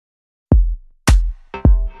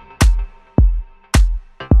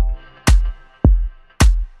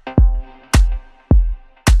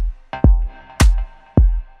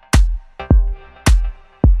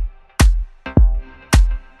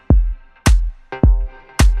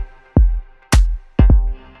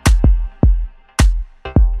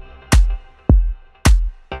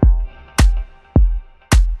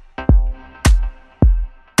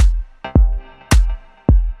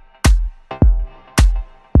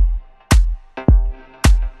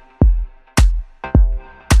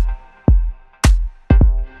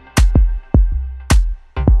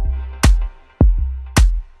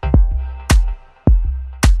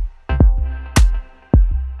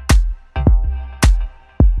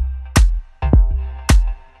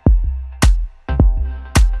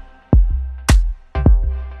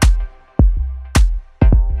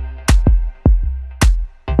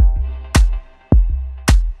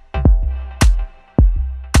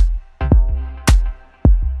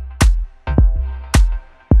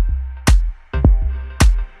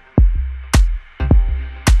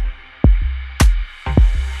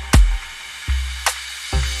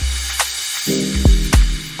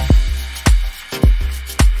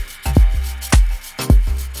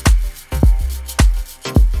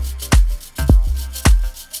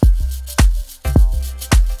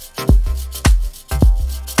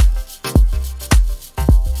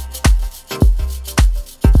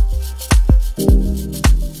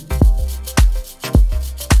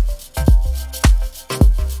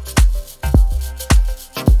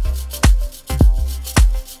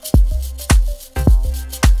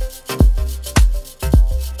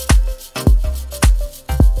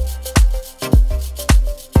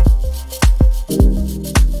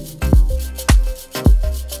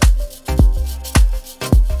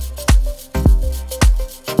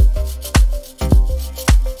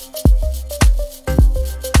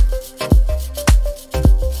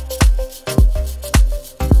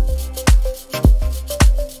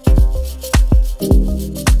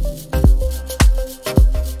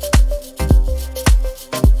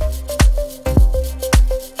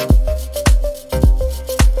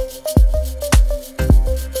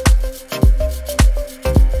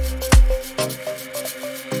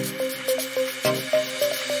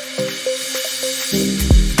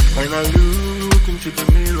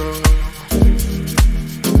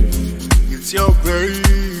It's your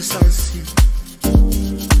grace I see.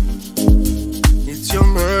 It's your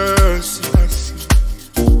mercy I see.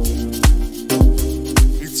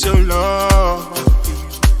 It's your love I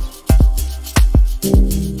feel.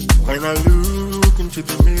 When I look into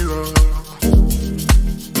the mirror,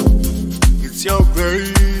 it's your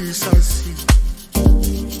grace I see.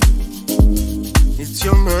 It's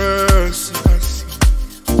your mercy I see.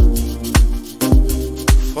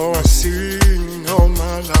 For I sing all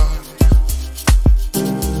my life.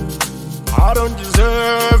 I don't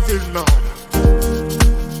deserve it, Lord.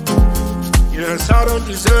 Yes, I don't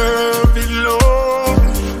deserve it, Lord.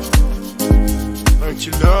 But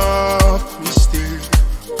you love me still.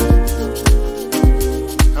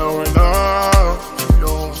 And I love you,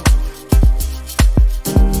 Lord.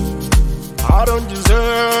 I don't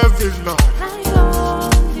deserve it, Lord.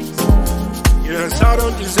 Yes, I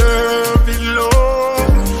don't deserve it,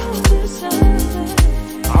 Lord.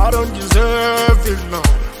 I don't deserve it, Lord.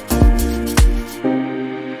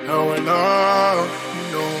 How I love you,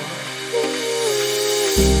 Lord.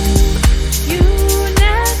 You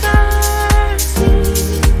never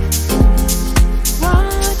cease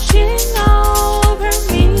watching over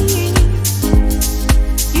me.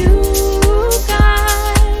 You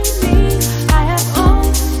guide me. I have all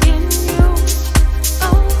in you,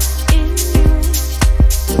 all in you.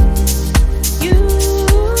 You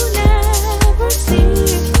never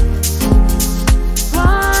cease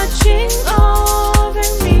watching over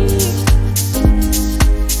me.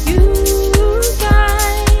 You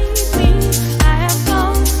guide me. I have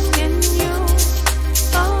all in you,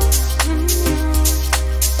 all in you.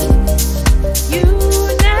 You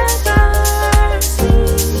never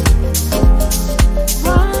cease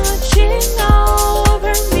watching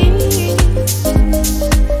over me. You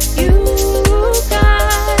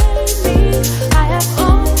guide me. I have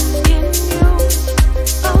all in you,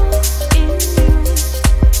 all in you.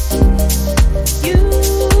 You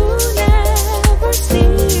never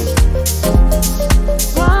cease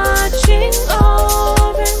watching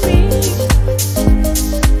over me.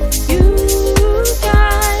 You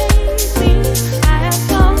guide me. I have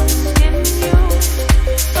all in you,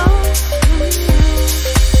 all in you.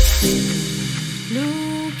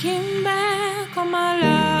 Looking back on my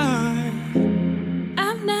life,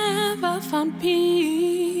 I've never found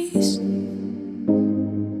peace.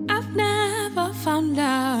 I've never found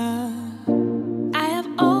love. I have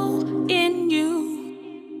all in you.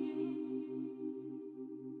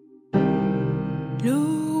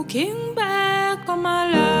 Looking back on my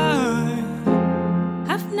life,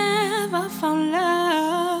 I've never found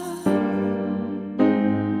love.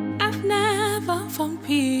 I've never found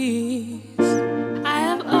peace. I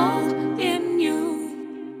have all in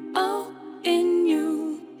you, all in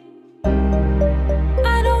you.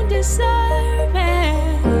 I don't deserve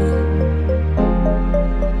it.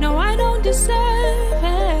 No, I don't deserve it.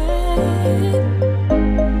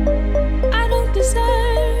 I don't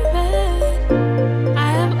deserve it.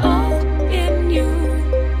 I have all in you,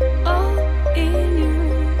 all in you.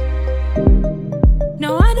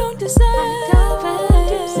 No, I don't deserve it.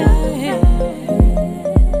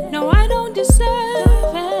 No, I don't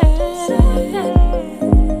deserve it.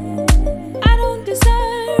 I don't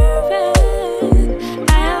deserve it.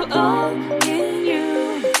 I have all in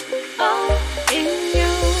you, all in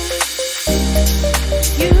you.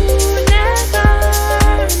 You never,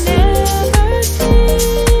 never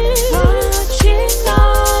cease watching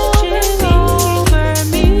over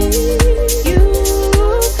me. You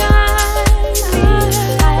guide me.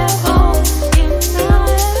 I have all in you,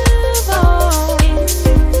 all in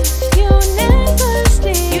you. You never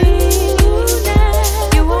sleep.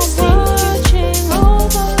 You are watching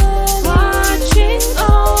over me. Watching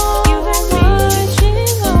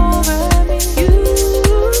over me. You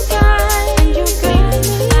guide me.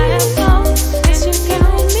 I have all in you,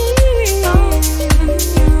 guide me.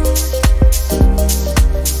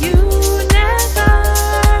 You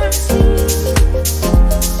never cease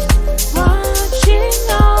watching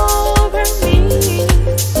over me.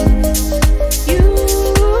 You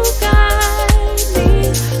guide me.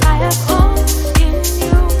 I have all in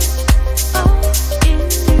you, all in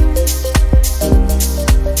you.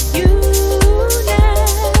 You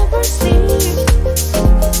never cease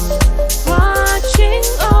watching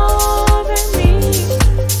over me.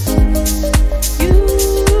 You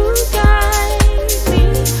guide me.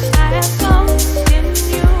 I have all in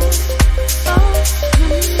you, all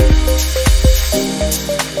in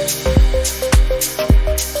you.